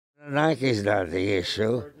Nike's not the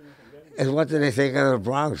issue. It's what do they think of the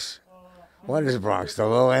Bronx? What is Bronx, the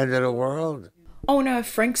low end of the world? Owner of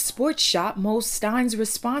Frank's Sports Shop, Moe Stein's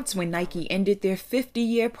response when Nike ended their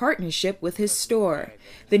 50-year partnership with his store.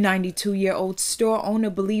 The 92-year-old store owner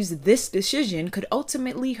believes this decision could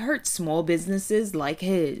ultimately hurt small businesses like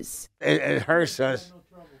his. It hurts us,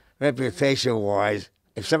 reputation-wise.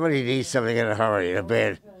 If somebody needs something in a hurry, in a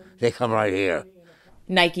bid, they come right here.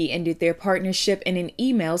 Nike ended their partnership in an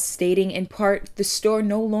email stating in part, "The store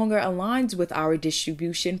no longer aligns with our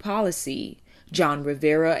distribution policy." John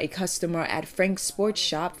Rivera, a customer at Frank's Sports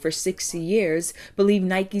Shop for 60 years, believed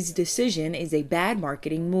Nike's decision is a bad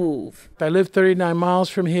marketing move. I live 39 miles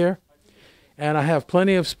from here, and I have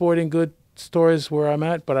plenty of sporting goods stores where I'm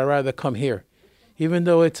at, but I'd rather come here. Even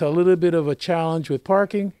though it's a little bit of a challenge with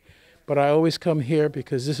parking, but I always come here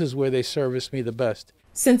because this is where they service me the best.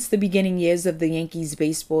 Since the beginning years of the Yankees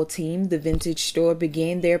baseball team, the vintage store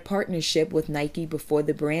began their partnership with Nike before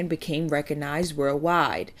the brand became recognized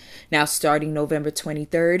worldwide. Now, starting November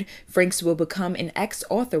 23rd, Frank's will become an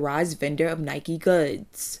ex-authorized vendor of Nike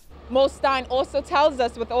goods. Moe Stein also tells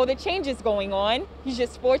us with all the changes going on, he's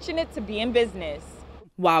just fortunate to be in business.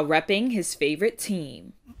 While repping his favorite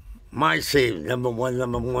team. My team, number one,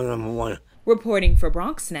 number one, number one. Reporting for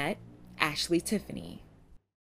BronxNet, Ashley Tiffaney.